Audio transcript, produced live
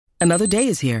Another day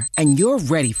is here, and you're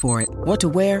ready for it. What to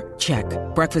wear? Check.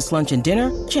 Breakfast, lunch, and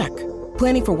dinner? Check.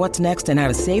 Planning for what's next and how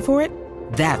to save for it?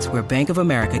 That's where Bank of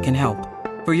America can help.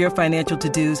 For your financial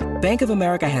to-dos, Bank of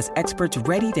America has experts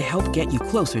ready to help get you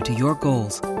closer to your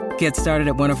goals. Get started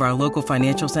at one of our local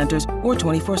financial centers or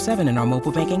 24/7 in our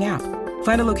mobile banking app.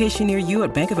 Find a location near you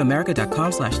at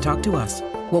bankofamerica.com/talktous.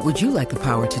 What would you like the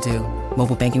power to do?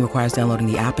 Mobile banking requires downloading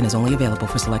the app and is only available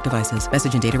for select devices.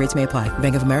 Message and data rates may apply.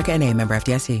 Bank of America N.A., member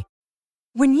FDIC.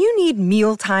 When you need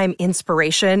mealtime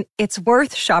inspiration, it's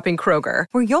worth shopping Kroger,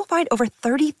 where you'll find over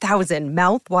 30,000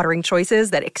 mouth-watering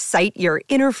choices that excite your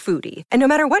inner foodie. And no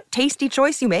matter what tasty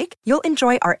choice you make, you'll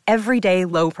enjoy our everyday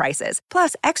low prices,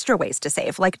 plus extra ways to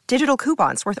save, like digital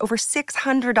coupons worth over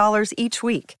 $600 each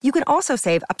week. You can also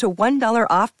save up to $1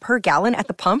 off per gallon at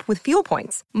the pump with fuel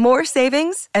points. More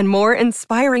savings and more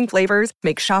inspiring flavors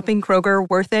make shopping Kroger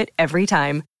worth it every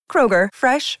time. Kroger,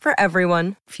 fresh for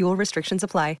everyone. Fuel restrictions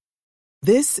apply.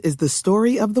 This is the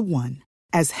story of the one.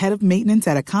 As head of maintenance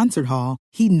at a concert hall,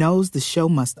 he knows the show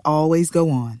must always go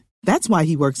on. That's why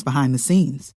he works behind the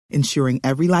scenes, ensuring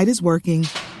every light is working,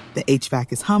 the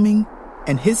HVAC is humming,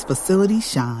 and his facility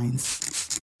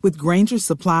shines. With Grainger's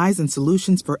supplies and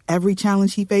solutions for every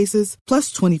challenge he faces,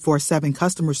 plus 24/7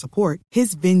 customer support,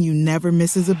 his venue never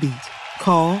misses a beat.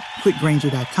 Call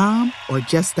quickgrainger.com or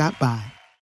just stop by.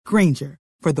 Grainger,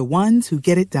 for the ones who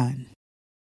get it done.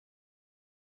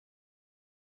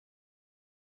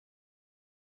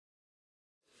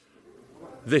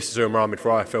 This is Umar Ahmed for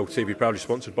IFL TV, proudly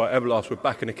sponsored by Everlast. We're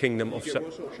back in the kingdom of... What sort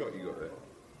of shot you got there?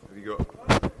 Have you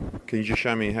got... Can you just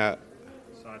show me how...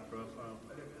 Side profile.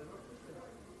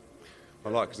 I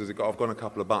like, because I've gone a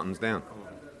couple of buttons down.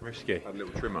 Risky. Had a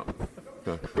little trim up.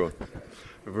 No, go on.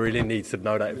 We really need to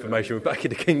know that information. We're back in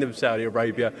the kingdom of Saudi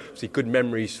Arabia. Obviously, good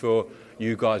memories for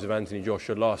you guys of Anthony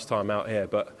Joshua last time out here,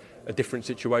 but a different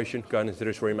situation going into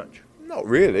this rematch. Not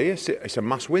really. It's a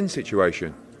must-win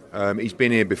situation. He's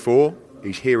been here before.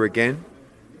 He's here again.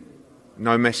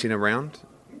 No messing around.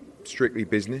 Strictly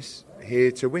business.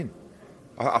 Here to win.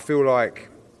 I feel like,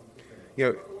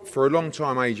 for a long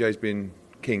time AJ's been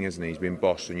king, hasn't he? He's been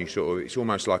boss, and it's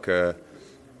almost like a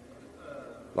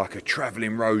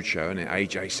travelling roadshow, isn't it?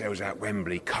 AJ sells out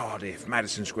Wembley, Cardiff,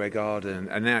 Madison Square Garden,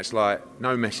 and now it's like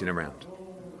no messing around.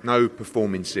 No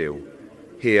performing seal.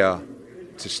 Here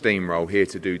to steamroll, here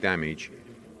to do damage,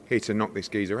 here to knock this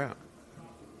geezer out.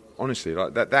 Honestly,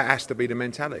 like that has to be the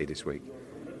mentality this week.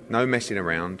 No messing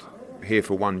around, here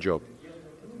for one job.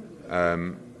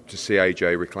 To see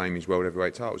AJ reclaim his world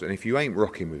heavyweight titles. And if you ain't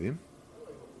rocking with him,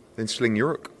 then sling your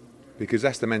hook. Because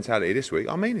that's the mentality this week.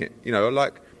 I mean it.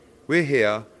 We're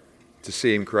here to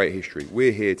see him create history.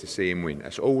 We're here to see him win.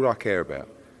 That's all I care about.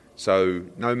 So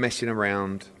no messing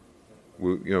around.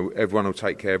 Everyone will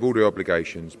take care of all the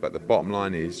obligations. But the bottom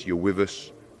line is you're with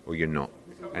us or you're not.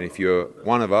 And if you're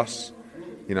one of us,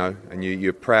 and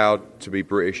you're proud to be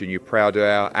British, and you're proud of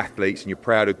our athletes, and you're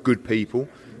proud of good people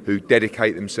who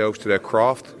dedicate themselves to their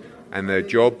craft and their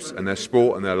jobs and their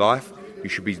sport and their life, you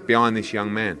should be behind this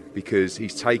young man because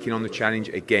he's taking on the challenge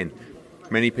again.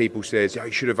 Many people says,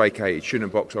 he should have vacated,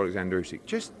 shouldn't have boxed Alexander Usyk.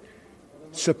 Just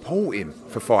support him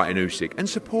for fighting Usyk and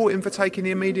support him for taking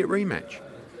the immediate rematch.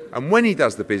 And when he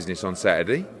does the business on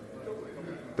Saturday,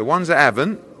 the ones that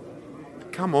haven't,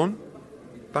 come on.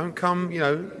 Don't come,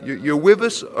 you're with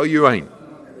us or you ain't.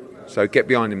 So get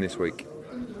behind him this week.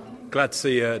 Glad to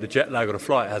see the jet lag on the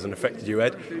flight hasn't affected you,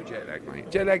 Ed. Jet lag,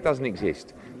 mate. Jet lag doesn't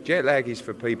exist. Jet lag is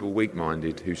for people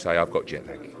weak-minded who say, I've got jet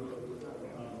lag.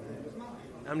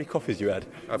 How many coffees you had?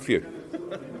 A few.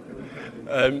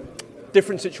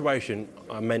 Different situation,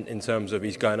 I meant in terms of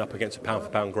he's going up against a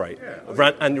pound-for-pound great.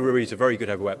 Andy Ruiz is a very good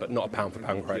heavyweight, but not a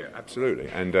pound-for-pound great. Yeah, absolutely.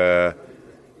 And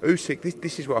Usyk,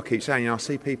 this is what I keep saying. I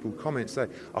see people comment say,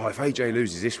 if AJ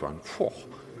loses this one,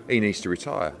 he needs to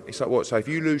retire. It's like, what? So if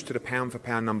you lose to the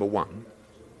pound-for-pound number one,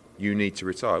 you need to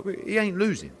retire. He ain't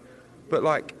losing.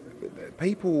 But,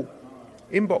 people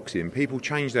in boxing, people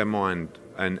change their mind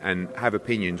and have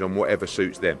opinions on whatever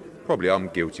suits them. Probably I'm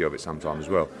guilty of it sometimes as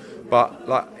well. But,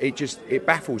 it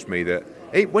baffles me that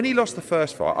when he lost the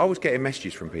first fight, I was getting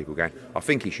messages from people going, I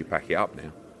think he should pack it up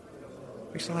now.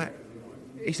 It's like,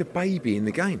 he's a baby in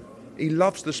the game. He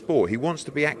loves the sport. He wants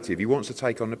to be active. He wants to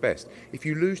take on the best. If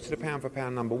you lose to the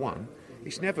pound-for-pound number one,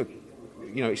 it's never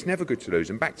good to lose.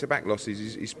 And back-to-back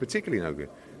losses is particularly no good.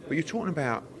 But you're talking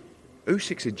about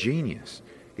Usyk's a genius.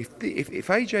 If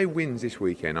AJ wins this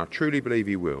weekend, I truly believe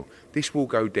he will, this will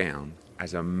go down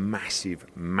as a massive,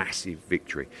 massive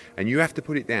victory. And you have to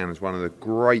put it down as one of the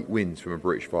great wins from a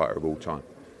British fighter of all time.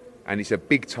 And it's a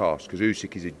big task because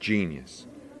Usyk is a genius.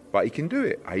 But he can do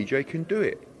it. AJ can do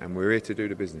it. And we're here to do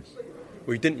the business.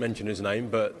 We didn't mention his name,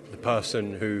 but the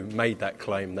person who made that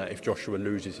claim that if Joshua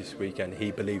loses this weekend,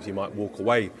 he believes he might walk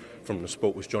away from the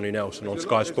sport was Johnny Nelson on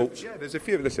Sky Sports. There's a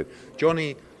few. Listen,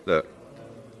 Johnny, look,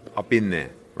 I've been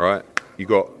there, right? You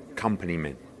got company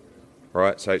men,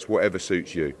 right? So it's whatever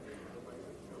suits you.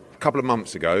 A couple of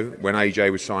months ago, when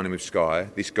AJ was signing with Sky,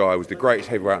 this guy was the greatest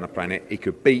heavyweight on the planet. He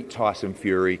could beat Tyson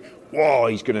Fury. Whoa,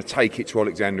 he's going to take it to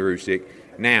Alexander Usyk.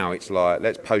 Now it's like,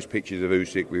 let's post pictures of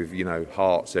Usyk with,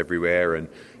 hearts everywhere. And,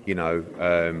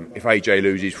 if AJ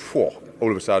loses, whoa,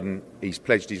 all of a sudden he's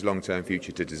pledged his long-term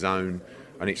future to DAZN.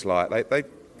 And it's like,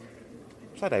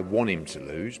 they want him to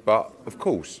lose. But, of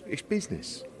course, it's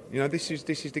business. This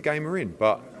is the game we're in.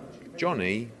 But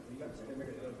Johnny,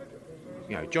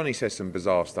 Johnny says some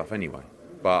bizarre stuff anyway.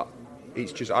 But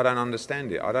it's just, I don't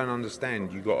understand it. I don't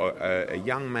understand. You've got a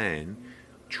young man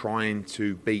trying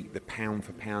to beat the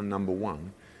pound-for-pound number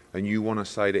one, and you want to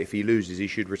say that if he loses, he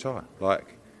should retire.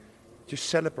 Just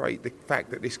celebrate the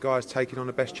fact that this guy's taking on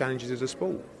the best challenges of the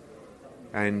sport.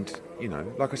 And,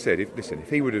 like I said, if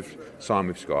he would have signed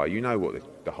with Sky,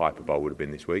 what the hyperbole would have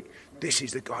been this week. This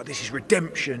is the guy, this is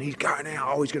redemption, he's going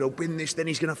out, he's going to win this, then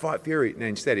he's going to fight Fury. And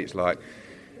instead it's like,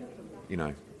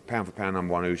 pound-for-pound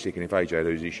number one Usyk, and if AJ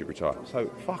loses, he should retire. So,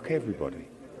 fuck everybody.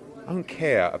 I don't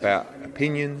care about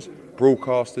opinions,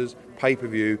 broadcasters,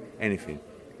 pay-per-view, anything.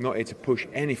 Not here to push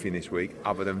anything this week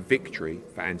other than victory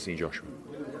for Anthony Joshua.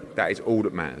 That is all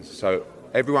that matters. So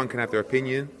everyone can have their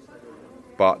opinion,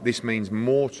 but this means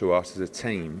more to us as a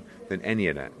team than any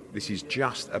of that. This is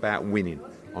just about winning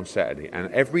on Saturday.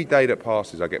 And every day that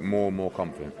passes, I get more and more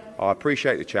confident. I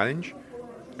appreciate the challenge,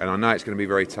 and I know it's going to be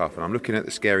very tough. And I'm looking at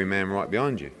the scary man right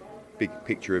behind you. Big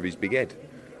picture of his big head.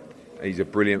 He's a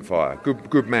brilliant fighter.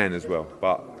 Good man as well.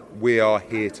 But we are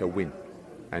here to win,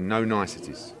 and no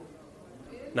niceties.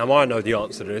 Now, I know the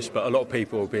answer to this, but a lot of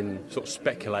people have been sort of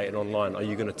speculating online. Are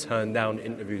you going to turn down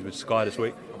interviews with Sky this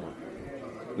week?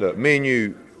 Look, me and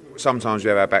you, sometimes we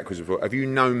have our backwards before. Have you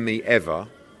known me ever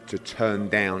to turn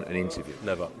down an interview?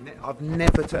 Never. I've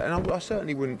never and I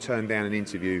certainly wouldn't turn down an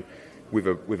interview with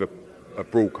a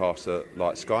broadcaster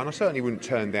like Sky, and I certainly wouldn't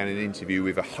turn down an interview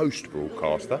with a host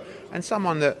broadcaster and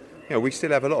someone that, we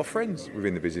still have a lot of friends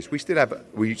within the business. We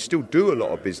still do a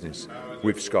lot of business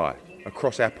with Sky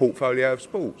across our portfolio of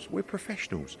sports. We're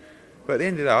professionals. But at the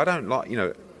end of the day, I don't like,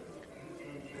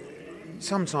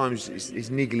 sometimes it's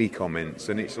niggly comments,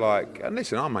 and it's like, and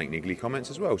listen, I make niggly comments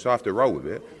as well, so I have to roll with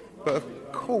it. But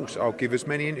of course, I'll give as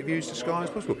many interviews to Sky as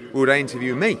possible. Will they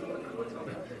interview me?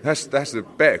 That's the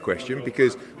better question,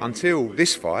 because until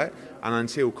this fight and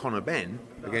until Conor Benn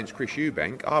against Chris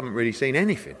Eubank, I haven't really seen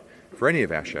anything for any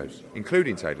of our shows,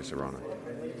 including Taylor Serrano.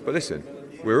 But listen,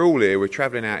 we're all here, we're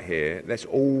travelling out here, let's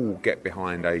all get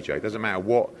behind AJ. It doesn't matter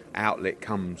what outlet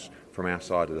comes from our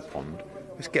side of the pond,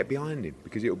 let's get behind him,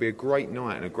 because it'll be a great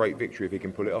night and a great victory if he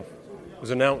can pull it off. It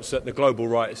was announced that the global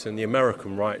rights and the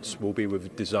American rights will be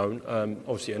with DAZN.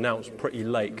 Obviously announced pretty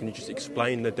late. Can you just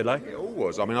explain the delay? It all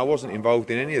was. I wasn't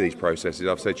involved in any of these processes,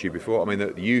 I've said to you before.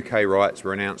 The UK rights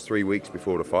were announced 3 weeks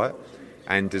before the fight,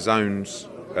 and DAZN's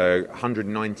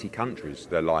 190 countries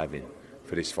they're live in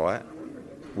for this fight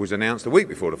was announced a week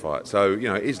before the fight. So,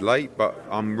 it is late, but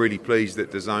I'm really pleased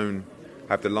that DAZN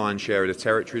have the lion's share of the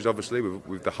territories, obviously,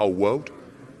 with the whole world.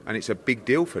 And it's a big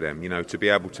deal for them, to be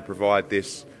able to provide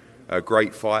this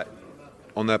great fight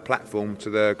on their platform to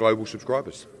their global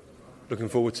subscribers. Looking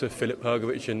forward to Filip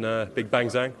Hrgović and Big Bang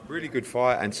Zhang. Really good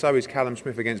fight, and so is Callum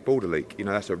Smith against Borderleek.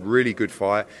 That's a really good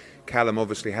fight. Callum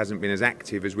obviously hasn't been as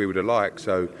active as we would have liked,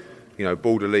 so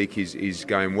Borderleek is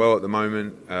going well at the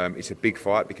moment. It's a big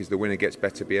fight because the winner gets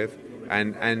Beterbiev.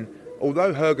 And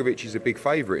although Hrgović is a big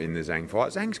favourite in the Zhang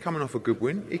fight, Zhang's coming off a good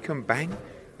win. He can bang,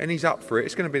 and he's up for it.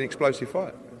 It's going to be an explosive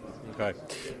fight. Okay.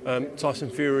 Tyson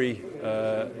Fury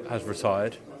has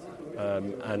retired,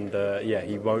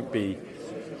 he won't be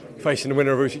facing the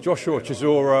winner of Usyk Joshua or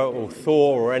Chisora or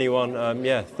Thor or anyone.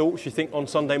 Thoughts you think on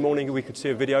Sunday morning we could see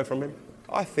a video from him?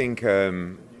 I think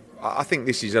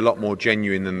this is a lot more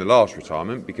genuine than the last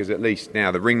retirement, because at least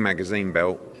now the Ring Magazine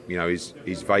belt,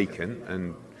 is vacant,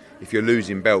 and if you're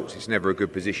losing belts, it's never a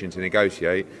good position to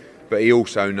negotiate. But he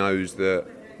also knows that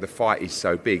the fight is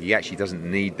so big, he actually doesn't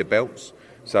need the belts.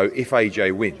 So if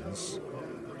AJ wins,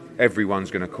 everyone's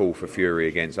going to call for Fury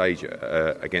against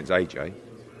AJ,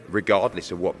 regardless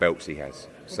of what belts he has.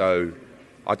 So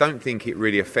I don't think it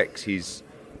really affects his.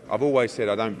 I've always said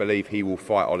I don't believe he will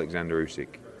fight Alexander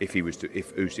Usyk if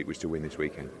Usyk was to win this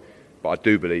weekend, but I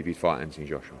do believe he'd fight Anthony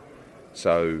Joshua.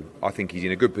 So I think he's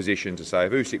in a good position to say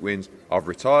if Usyk wins, I've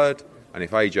retired, and if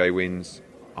AJ wins,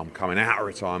 I'm coming out of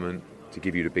retirement to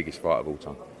give you the biggest fight of all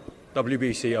time.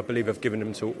 WBC, I believe, have given him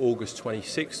until August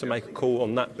 26th to make a call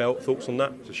on that belt. Thoughts on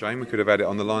that? It's a shame. We could have had it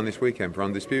on the line this weekend for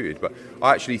Undisputed. But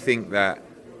I actually think that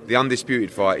the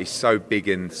Undisputed fight is so big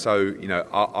and so, you know,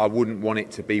 I wouldn't want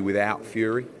it to be without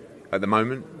Fury at the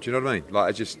moment. Do you know what I mean?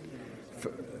 Like,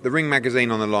 the Ring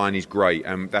magazine on the line is great,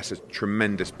 and that's a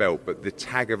tremendous belt. But the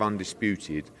tag of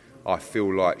Undisputed, I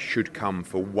feel like, should come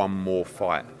for one more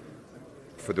fight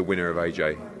for the winner of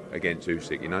AJ against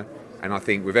Usyk, you know? And I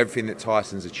think with everything that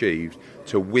Tyson's achieved,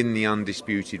 to win the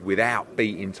Undisputed without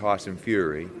beating Tyson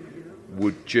Fury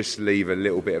would just leave a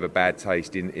little bit of a bad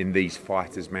taste in these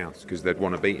fighters' mouths, because they'd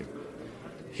want to beat him.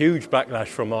 Huge backlash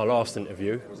from our last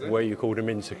interview where you called him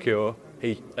insecure.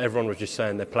 Everyone was just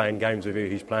saying they're playing games with you.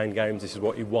 He's playing games. This is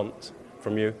what he wants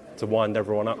from you, to wind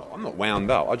everyone up. I'm not wound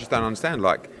up. I just don't understand.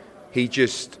 Like I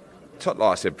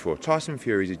said before, Tyson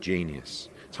Fury's a genius.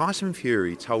 Tyson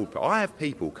Fury I have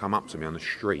people come up to me on the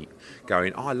street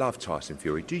going, I love Tyson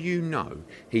Fury. Do you know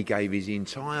he gave his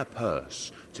entire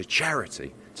purse to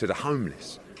charity, to the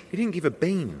homeless? He didn't give a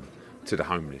bean to the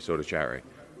homeless or the charity.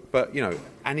 But, you know,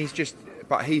 and he's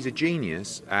a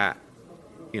genius at,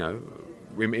 you know,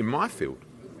 in my field,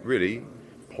 really,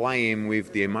 playing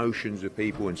with the emotions of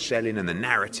people and selling and the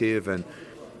narrative.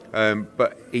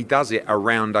 But he does it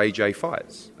around AJ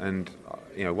fights. And,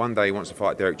 you know, one day he wants to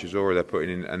fight Derek Chisora, they're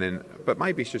putting in, but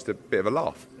maybe it's just a bit of a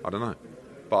laugh. I don't know.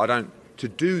 But to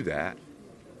do that,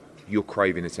 you're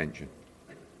craving attention.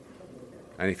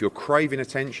 And if you're craving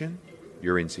attention,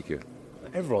 you're insecure.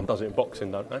 Everyone does it in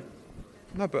boxing, don't they?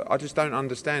 No, but I just don't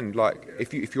understand. Like,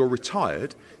 if you're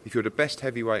retired, if you're the best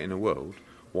heavyweight in the world,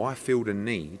 why feel the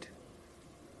need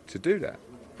to do that?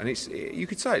 And you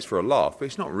could say it's for a laugh, but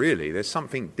it's not really. There's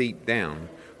something deep down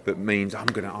that means I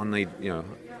need, you know,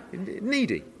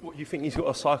 needy. What, you think he's got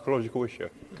a psychological issue?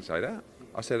 I can say that.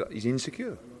 I said he's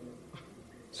insecure.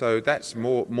 So that's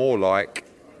more like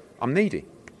I'm needy.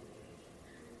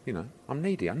 You know, I'm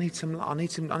needy. I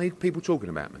need people talking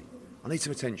about me. I need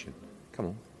some attention. Come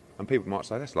on. And people might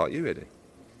say that's like you, Eddie.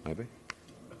 Maybe.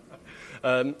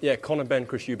 Conor Benn,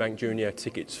 Chris Eubank Jr.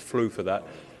 tickets flew for that.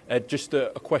 Just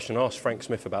a question, I asked Frank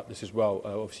Smith about this as well.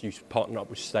 Obviously, you partnered up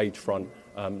with Stagefront,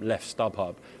 left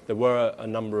StubHub. There were a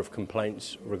number of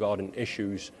complaints regarding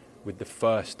issues with the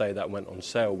first day that went on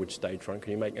sale with Stagefront.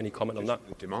 Can you make any comment on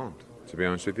that? Demand, to be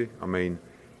honest with you. I mean,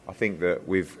 I think that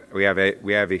we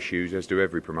have issues, as do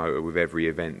every promoter, with every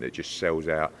event that just sells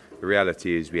out. The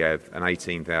reality is we have an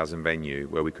 18,000 venue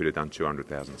where we could have done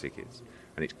 200,000 tickets,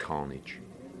 and it's carnage,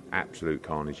 absolute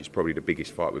carnage. It's probably the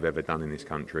biggest fight we've ever done in this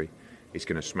country. It's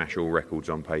going to smash all records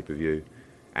on pay-per-view.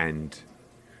 And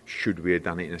should we have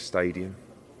done it in a stadium?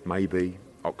 Maybe.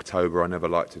 October, I never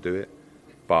like to do it.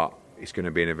 But it's going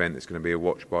to be an event that's going to be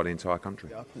watched by the entire country.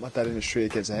 Yeah, I put my dad in the street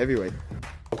against a heavyweight.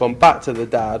 I've gone back to the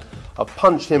dad. I've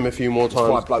punched him a few more times.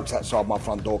 There's 5 blokes outside my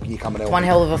front door. Can you come and help One me?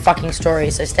 hell of a fucking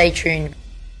story, so stay tuned.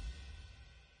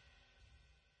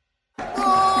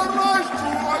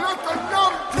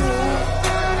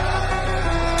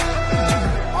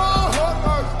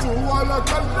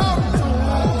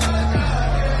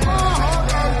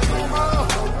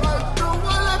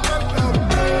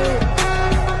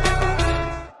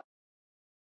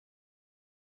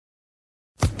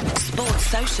 Sports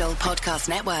Social Podcast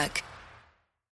Network.